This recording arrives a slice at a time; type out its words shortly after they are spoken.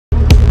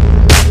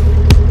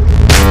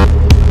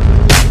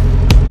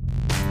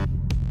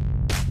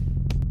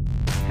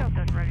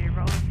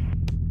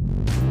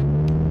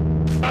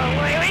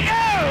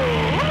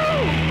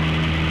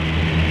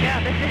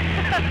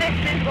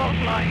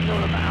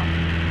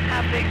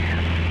having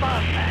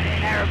fun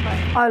in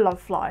aeroplanes. I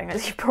love flying,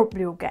 as you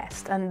probably all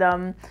guessed,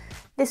 and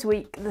this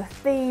week the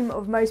theme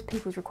of most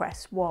people's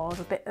requests was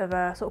a bit of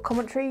a sort of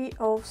commentary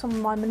of some of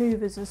my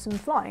manoeuvres and some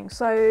flying.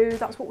 So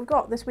that's what we've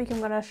got. This week I'm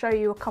going to show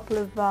you a couple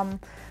of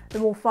the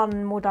more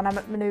fun, more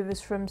dynamic manoeuvres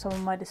from some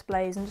of my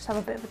displays and just have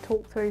a bit of a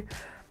talk through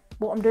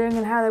what I'm doing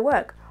and how they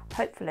work.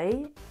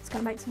 Hopefully it's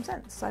going to make some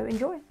sense, so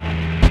enjoy.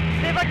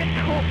 See if I can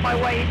talk my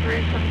way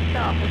through some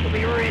stuff. This will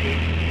be really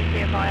interesting to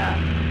see if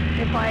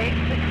I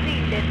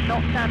succeed in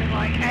not sounding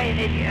like A, an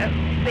idiot,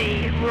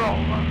 B,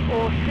 wrong,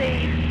 or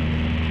C,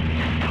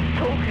 just stop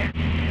talking.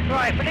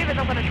 Right, maneuvers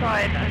I'm going to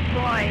try and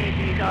fly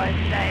to you guys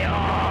today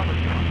are,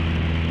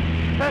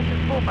 first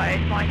and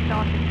foremost, my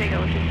starting figure,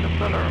 which is the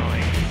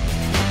Mulleroid.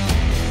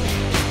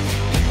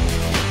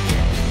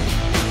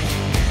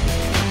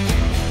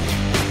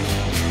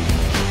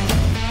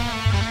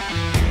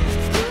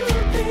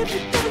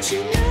 Don't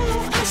you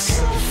know I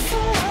suffer?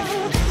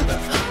 Oh,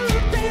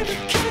 baby,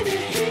 can you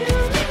hear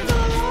me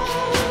now?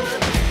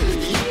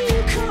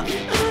 You caught me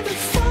under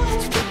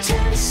false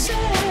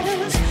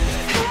pretenses.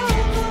 How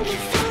long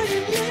before you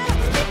let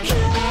me go?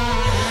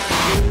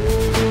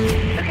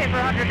 Okay, for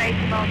 180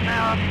 miles an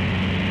hour.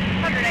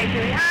 180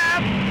 we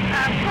have.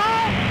 And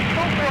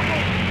full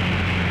throttle.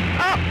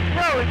 Up,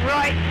 rolling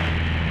right.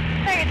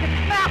 Negative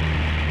snap.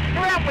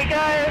 Around we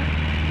go.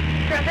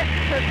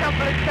 Transition to the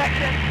tumbling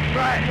section.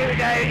 Right, here we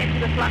go,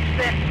 into the flat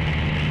spin.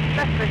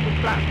 Left versus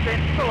flat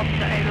spin, full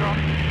opposite aileron,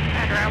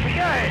 and around we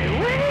go.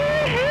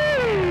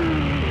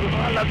 Woohoo!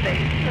 I love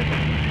these.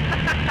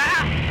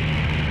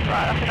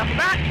 Right, that's enough of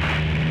that.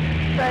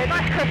 So,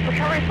 nice crisp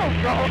recovery, full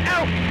throttle,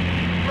 out.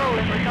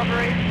 Rolling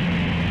recovery.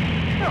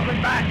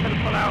 Throttling back for the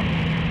pull out.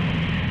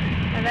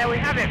 And there we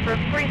have it, from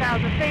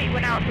 3,000 feet,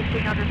 we're now at 1,500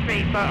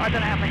 feet, but I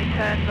don't know how many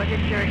turns I did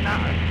during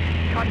that. I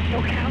kind of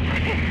still count.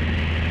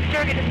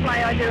 During a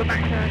display I do a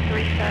maximum of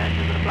 3 turns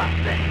with a flat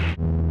spin.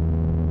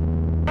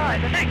 Right,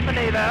 the next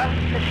manoeuvre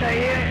to show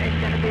you is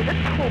going to be the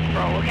torque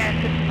roll. Again,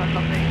 this is my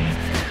lovely.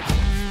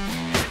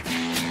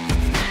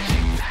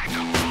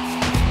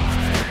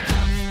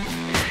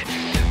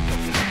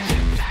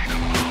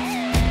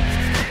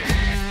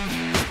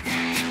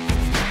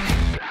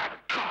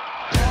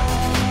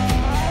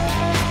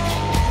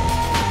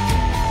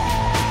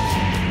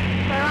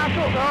 So our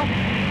torque roll,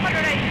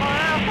 180 mile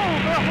an hour, full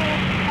throttle,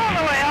 all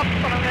the way up,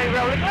 on a new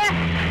rolling left.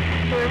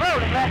 So we're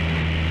rolling left.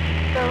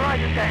 The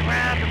horizon's going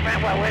round and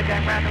round, well, we're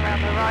going round and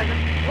round the horizon.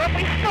 When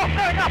we stop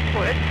going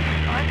upwards,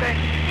 I'm going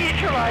to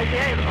neutralise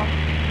the aileron.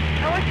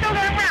 And we're still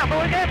going round,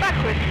 but we're going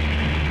backwards.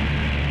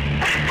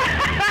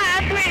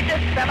 And we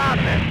just fell out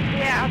of it.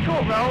 Yeah, our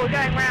torque roll, we're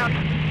going round.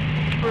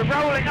 We're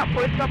rolling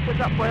upwards,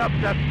 upwards, upwards,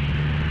 upwards.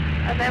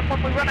 And then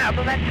when we run out of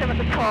momentum at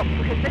the top,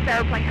 because this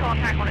aeroplane can't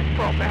hang on its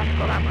prop, it hasn't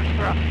got that much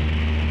thrust.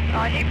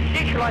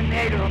 Neutralising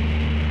the aileron.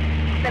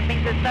 That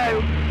means there's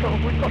no sort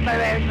of, we've got no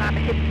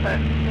aerodynamic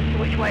input as to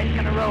which way it's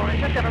going to roll.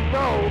 It's just going to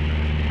roll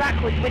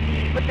backwards with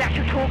the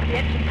actual torque of the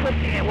engine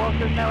twisting it whilst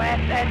there's no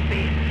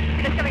airspeed.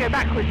 It's just going to go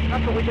backwards.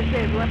 That's what we just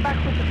did. We went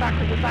backwards and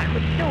backwards and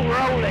backwards, still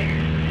rolling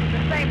in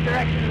the same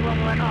direction as when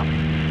we went up.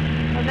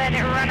 And then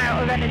it ran out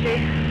of energy,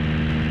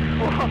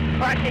 or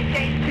actually it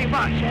gained too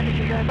much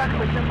energy going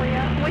backwards, and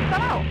we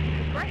fell out.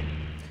 Great.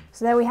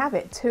 So there we have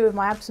it, 2 of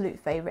my absolute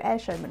favourite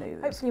airshow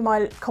manoeuvres. Hopefully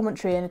my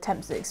commentary and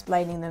attempts at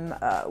explaining them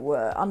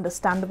were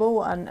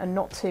understandable and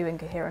not too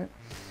incoherent.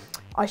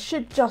 I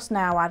should just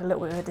now add a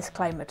little bit of a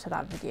disclaimer to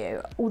that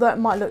video. Although it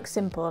might look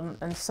simple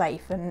and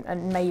safe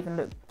and may even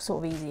look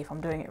sort of easy if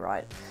I'm doing it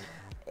right,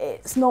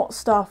 it's not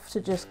stuff to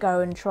just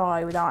go and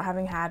try without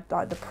having had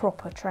like the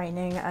proper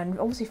training and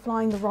obviously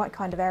flying the right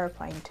kind of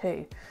aeroplane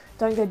too.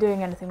 Don't go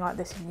doing anything like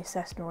this in your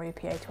Cessna or your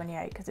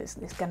PA-28 because it's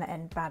going to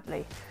end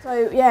badly.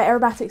 So yeah,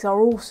 aerobatics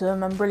are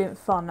awesome and brilliant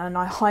fun, and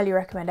I highly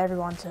recommend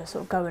everyone to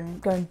sort of go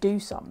and do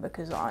some,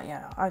 because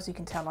as you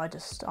can tell, I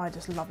just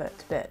love it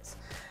to bits.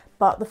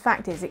 But the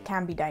fact is, it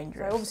can be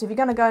dangerous. So obviously, if you're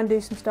going to go and do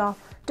some stuff,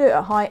 do it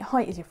at height.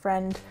 Height is your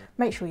friend.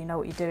 Make sure you know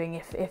what you're doing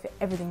if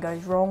everything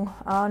goes wrong,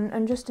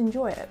 and just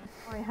enjoy it.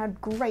 I had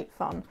great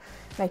fun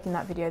making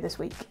that video this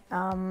week,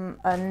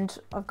 and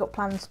I've got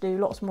plans to do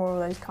lots more of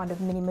those kind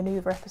of mini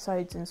manoeuvre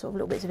episodes and sort of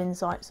little bits of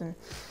insights and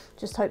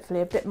just hopefully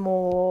a bit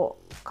more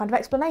kind of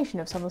explanation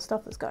of some of the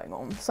stuff that's going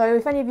on. So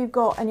if any of you've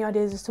got any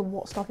ideas as to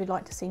what stuff you'd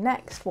like to see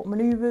next, what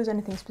manoeuvres,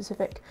 anything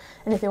specific,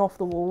 anything off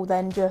the wall,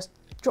 then just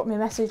drop me a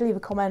message, leave a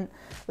comment,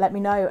 let me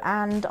know,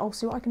 and I'll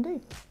see what I can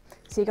do.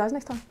 See you guys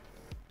next time.